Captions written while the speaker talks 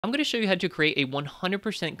I'm going to show you how to create a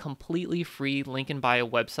 100% completely free link in bio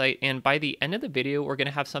website, and by the end of the video we're going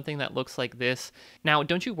to have something that looks like this. Now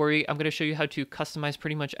don't you worry, I'm going to show you how to customize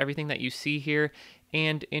pretty much everything that you see here,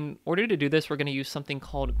 and in order to do this we're going to use something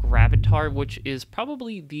called Gravatar, which is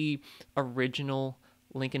probably the original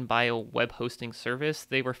link in bio web hosting service.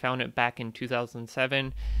 They were founded back in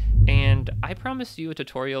 2007, and I promised you a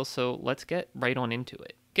tutorial, so let's get right on into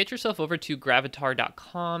it. Get yourself over to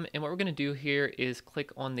gravatar.com, and what we're going to do here is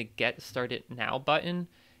click on the Get Started Now button,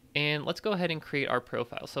 and let's go ahead and create our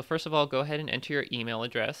profile. So first of all, go ahead and enter your email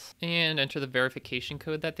address and enter the verification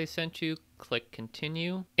code that they sent you. Click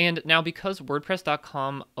continue. And now because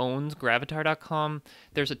WordPress.com owns Gravatar.com,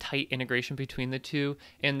 there's a tight integration between the two.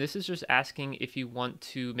 And this is just asking if you want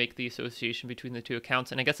to make the association between the two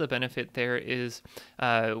accounts. And I guess the benefit there is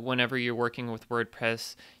whenever you're working with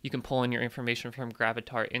WordPress, you can pull in your information from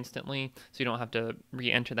Gravatar instantly, so you don't have to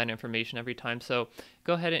re-enter that information every time. So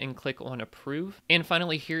go ahead and click on approve. And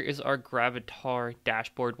finally, here is our Gravatar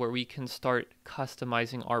dashboard where we can start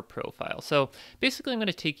customizing our profile. So basically I'm going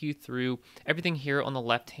to take you through everything here on the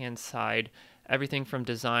left hand side, everything from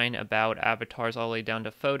design, about, avatars, all the way down to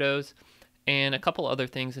photos, and a couple other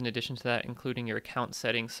things in addition to that, including your account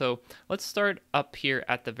settings. So let's start up here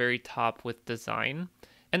at the very top with design,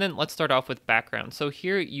 and then let's start off with background. So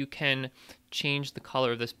here you can change the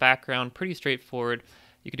color of this background, pretty straightforward.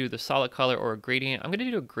 You could do the solid color or a gradient. I'm going to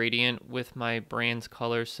do a gradient with my brand's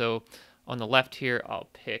color. So on the left here, I'll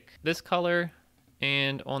pick this color,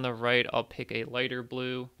 and on the right, I'll pick a lighter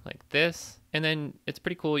blue like this. And then it's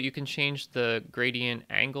pretty cool. You can change the gradient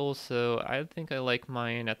angle. So I think I like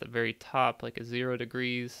mine at the very top, like a 0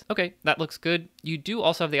 degrees. Okay, that looks good. You do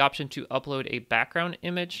also have the option to upload a background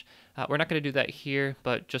image. We're not going to do that here,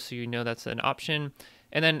 but just so you know, that's an option.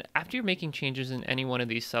 And then after you're making changes in any one of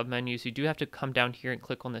these submenus, you do have to come down here and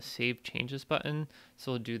click on the Save Changes button.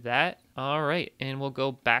 So we'll do that. All right, and we'll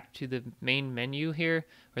go back to the main menu here,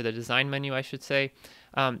 or the design menu, I should say.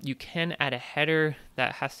 You can add a header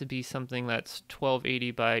that has to be something that's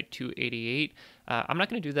 1280 by 288. I'm not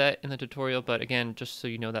going to do that in the tutorial, but again, just so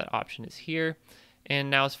you know, that option is here. And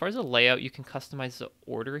now as far as the layout, you can customize the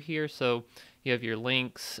order here. So you have your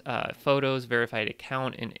links, photos, verified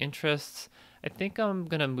account, and interests. I think I'm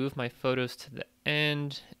going to move my photos to the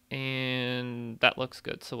end, and that looks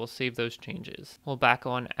good. So we'll save those changes. We'll back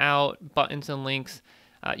on out. Buttons and links.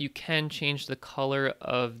 You can change the color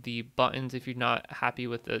of the buttons if you're not happy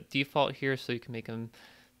with the default here. So you can make them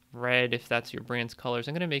red if that's your brand's colors.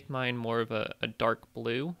 I'm going to make mine more of a dark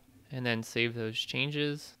blue, and then save those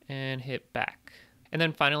changes and hit back. And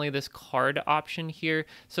then finally, this card option here.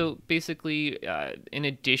 So basically, in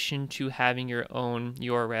addition to having your own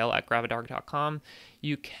URL at gravatar.com,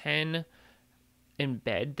 you can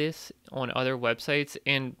embed this on other websites.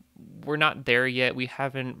 And we're not there yet. We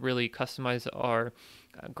haven't really customized our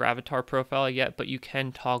Gravatar profile yet, but you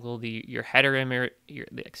can toggle your header image, your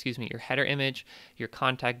header image, your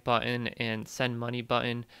contact button, and send money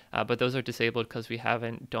button. But those are disabled because we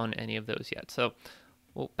haven't done any of those yet. So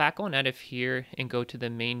we'll back on edit here and go to the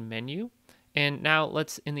main menu. And now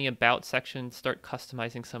let's, in the About section, start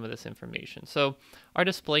customizing some of this information. So our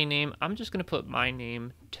display name, I'm just going to put my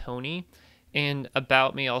name, Tony. And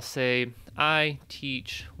about me, I'll say, I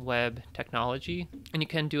teach web technology. And you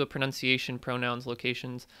can do a pronunciation, pronouns,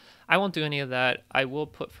 locations. I won't do any of that. I will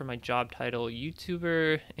put for my job title,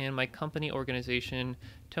 YouTuber, and my company organization,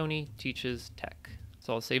 Tony Teaches Tech.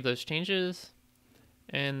 So I'll save those changes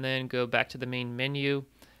and then go back to the main menu.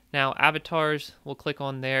 Now avatars, we'll click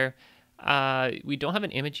on there. We don't have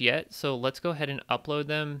an image yet, so let's go ahead and upload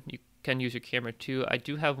them. You can use your camera too. I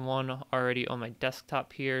do have one already on my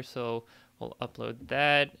desktop here, so we'll upload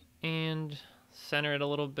that and center it a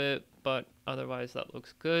little bit, but otherwise that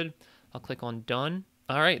looks good. I'll click on done.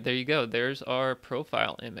 All right, there you go. There's our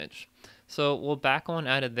profile image. So we'll back on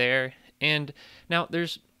out of there. And now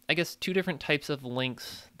there's, I guess, two different types of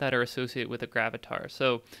links that are associated with a Gravatar.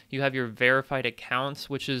 So you have your verified accounts,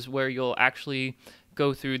 which is where you'll actually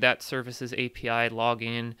go through that service's API, log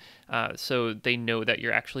in, so they know that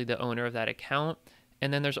you're actually the owner of that account.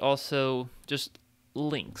 And then there's also just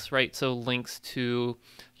links, right? So links to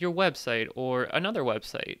your website or another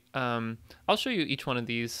website. I'll show you each one of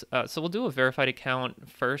these. So we'll do a verified account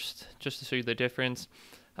first, just to show you the difference.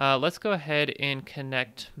 Let's go ahead and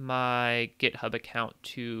connect my GitHub account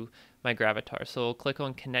to my Gravatar. So we'll click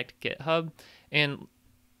on Connect GitHub, and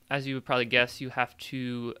as you would probably guess, you have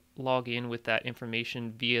to log in with that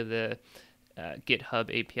information via the GitHub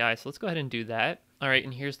API. So let's go ahead and do that. All right,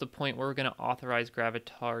 and here's the point where we're going to authorize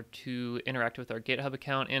Gravatar to interact with our GitHub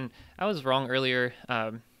account. And I was wrong earlier.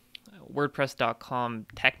 WordPress.com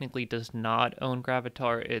technically does not own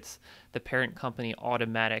Gravatar. It's the parent company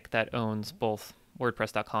Automatic that owns both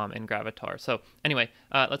WordPress.com and Gravatar. So anyway,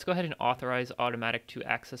 let's go ahead and authorize Automatic to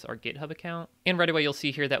access our GitHub account. And right away, you'll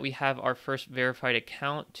see here that we have our first verified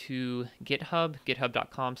account to GitHub,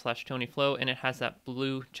 github.com/TonyFlow, and it has that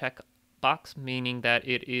blue check box, meaning that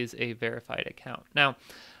it is a verified account. Now,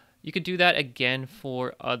 you could do that again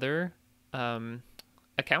for other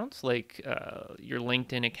accounts, like your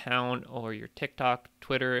LinkedIn account or your TikTok,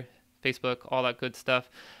 Twitter, Facebook, all that good stuff.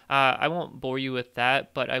 I won't bore you with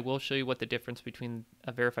that, but I will show you what the difference between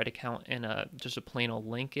a verified account and just a plain old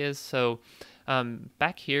link is. So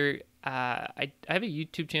back here, I have a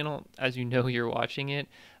YouTube channel, as you know you're watching it.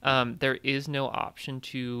 There is no option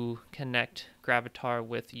to connect Gravatar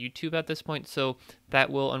with YouTube at this point, so that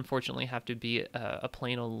will unfortunately have to be a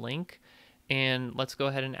plain old link. And let's go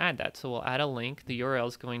ahead and add that. So we'll add a link. The URL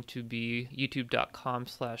is going to be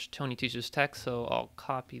youtube.com/TonyTeachesTech. So I'll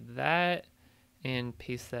copy that and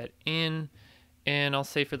paste that in. And I'll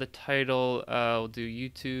say for the title, we'll do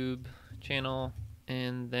YouTube channel.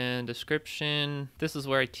 And then description, this is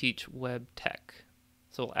where I teach web tech.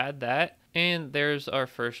 So we'll add that. And there's our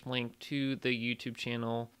first link to the YouTube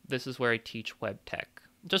channel. This is where I teach web tech.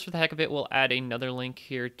 Just for the heck of it, we'll add another link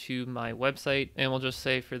here to my website, and we'll just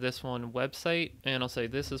say for this one, website, and I'll say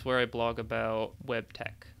this is where I blog about web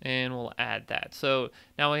tech, and we'll add that. So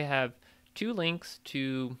now we have 2 links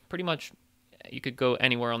to pretty much, you could go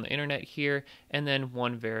anywhere on the internet here, and then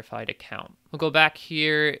 1 verified account. We'll go back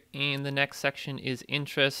here, and the next section is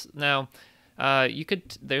interests. Now,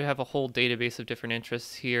 they have a whole database of different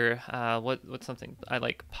interests here. What's something I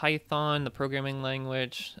like? Python, the programming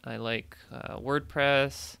language. I like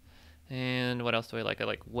WordPress, and what else do I like? I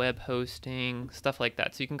like web hosting, stuff like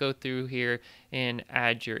that. So you can go through here and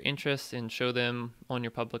add your interests and show them on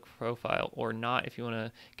your public profile or not. If you want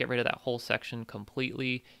to get rid of that whole section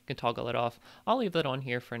completely, you can toggle it off. I'll leave that on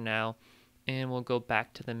here for now. And we'll go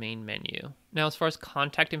back to the main menu. Now, as far as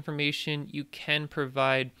contact information, you can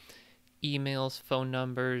provide emails, phone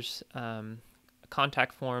numbers,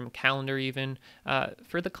 contact form, calendar even.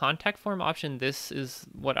 For the contact form option, this is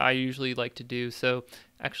what I usually like to do. So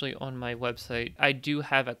actually on my website, I do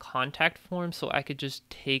have a contact form, so I could just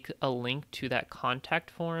take a link to that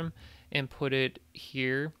contact form and put it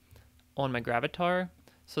here on my Gravatar.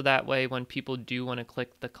 So that way when people do want to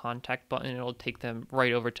click the contact button, it'll take them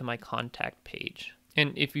right over to my contact page.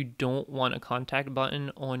 And if you don't want a contact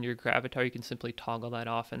button on your Gravatar, you can simply toggle that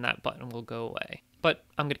off and that button will go away. But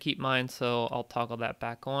I'm going to keep mine, so I'll toggle that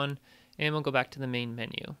back on and we'll go back to the main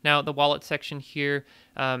menu. Now, the wallet section here,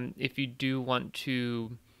 if you do want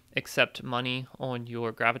to accept money on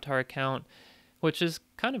your Gravatar account, which is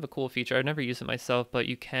kind of a cool feature. I've never used it myself, but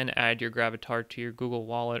you can add your Gravatar to your Google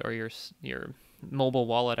Wallet or your mobile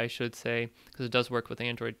wallet, I should say, because it does work with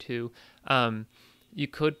Android too. You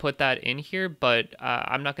could put that in here, but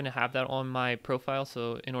I'm not going to have that on my profile.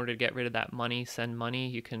 So in order to get rid of that money, send money,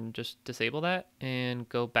 you can just disable that and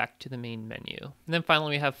go back to the main menu. And then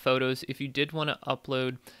finally, we have photos. If you did want to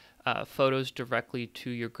upload photos directly to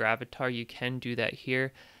your Gravatar, you can do that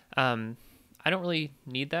here. I don't really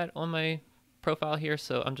need that on my profile here,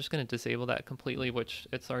 so I'm just going to disable that completely, which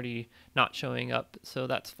it's already not showing up, so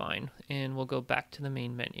that's fine. And we'll go back to the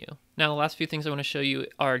main menu. Now, the last few things I want to show you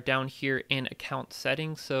are down here in account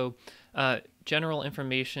settings. So general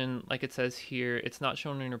information, like it says here, it's not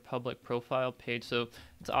shown on your public profile page, so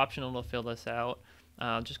it's optional to fill this out.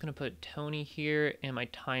 I'm just going to put Tony here and my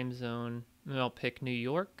time zone. And I'll pick New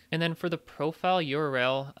York. And then for the profile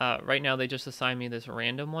URL, right now they just assigned me this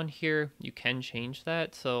random one here. You can change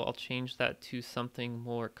that, so I'll change that to something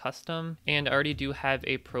more custom. And I already do have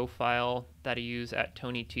a profile that I use at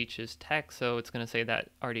Tony Teaches Tech, so it's going to say that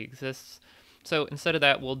already exists. So instead of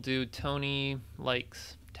that, we'll do Tony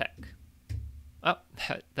Likes Tech. Oh,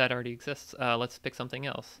 that already exists. Let's pick something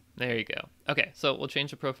else. There you go. Okay, so we'll change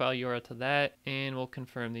the profile URL to that, and we'll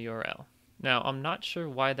confirm the URL. Now, I'm not sure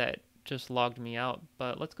why that just logged me out,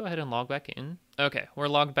 but let's go ahead and log back in. Okay, we're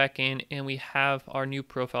logged back in, and we have our new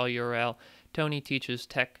profile URL, Tony Teaches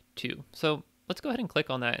Tech 2. So let's go ahead and click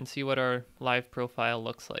on that and see what our live profile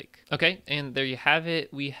looks like. Okay, and there you have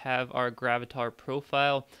it. We have our Gravatar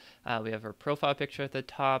profile. We have our profile picture at the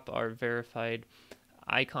top, our verified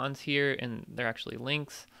icons here, and they're actually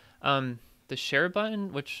links. The share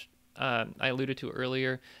button, which I alluded to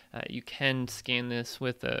earlier, you can scan this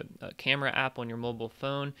with a camera app on your mobile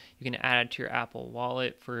phone. You can add it to your Apple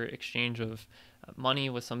Wallet for exchange of money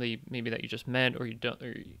with somebody maybe that you just met, or you don't,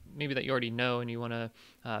 or maybe that you already know and you want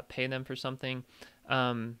to pay them for something.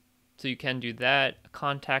 So you can do that.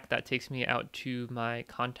 Contact, that takes me out to my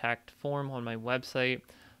contact form on my website.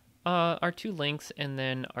 our two links and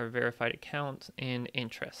then our verified account and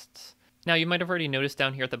interests. Now, you might have already noticed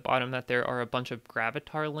down here at the bottom that there are a bunch of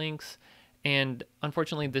Gravatar links, and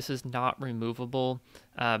unfortunately this is not removable.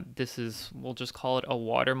 This is, we'll just call it a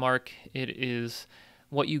watermark. It is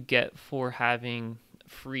what you get for having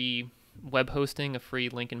free web hosting, a free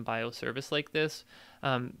link in bio service like this.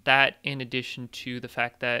 That in addition to the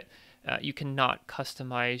fact that you cannot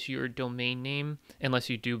customize your domain name unless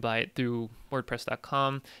you do buy it through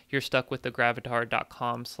WordPress.com. You're stuck with the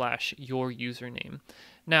gravatar.com/your username.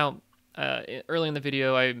 Now, early in the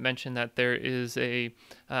video, I mentioned that there is a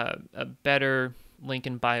better link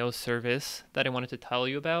in bio service that I wanted to tell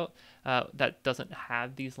you about that doesn't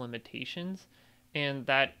have these limitations, and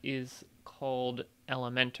that is called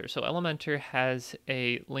Elementor. So Elementor has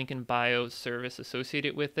a link in bio service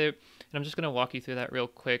associated with it, and I'm just going to walk you through that real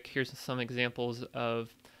quick. Here's some examples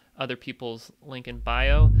of other people's link in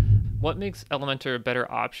bio. What makes Elementor a better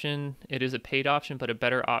option? It is a paid option, but a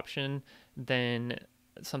better option than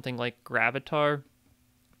something like Gravatar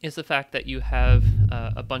is the fact that you have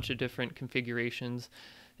a bunch of different configurations,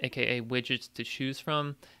 aka widgets, to choose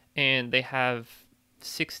from, and they have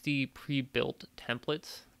 60 pre-built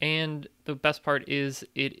templates. And the best part is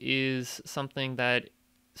it is something that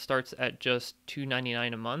starts at just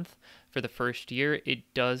 $2.99 a month for the first year.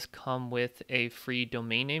 It does come with a free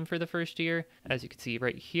domain name for the first year, as you can see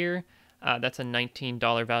right here. That's a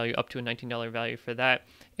 $19 value, up to a $19 value for that.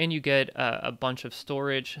 And you get a bunch of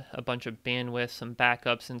storage, a bunch of bandwidth, some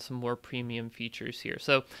backups, and some more premium features here.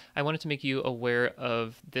 So I wanted to make you aware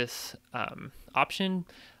of this option.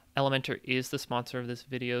 Elementor is the sponsor of this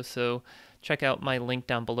video, so check out my link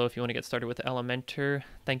down below if you want to get started with Elementor.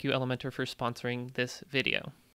 Thank you, Elementor, for sponsoring this video.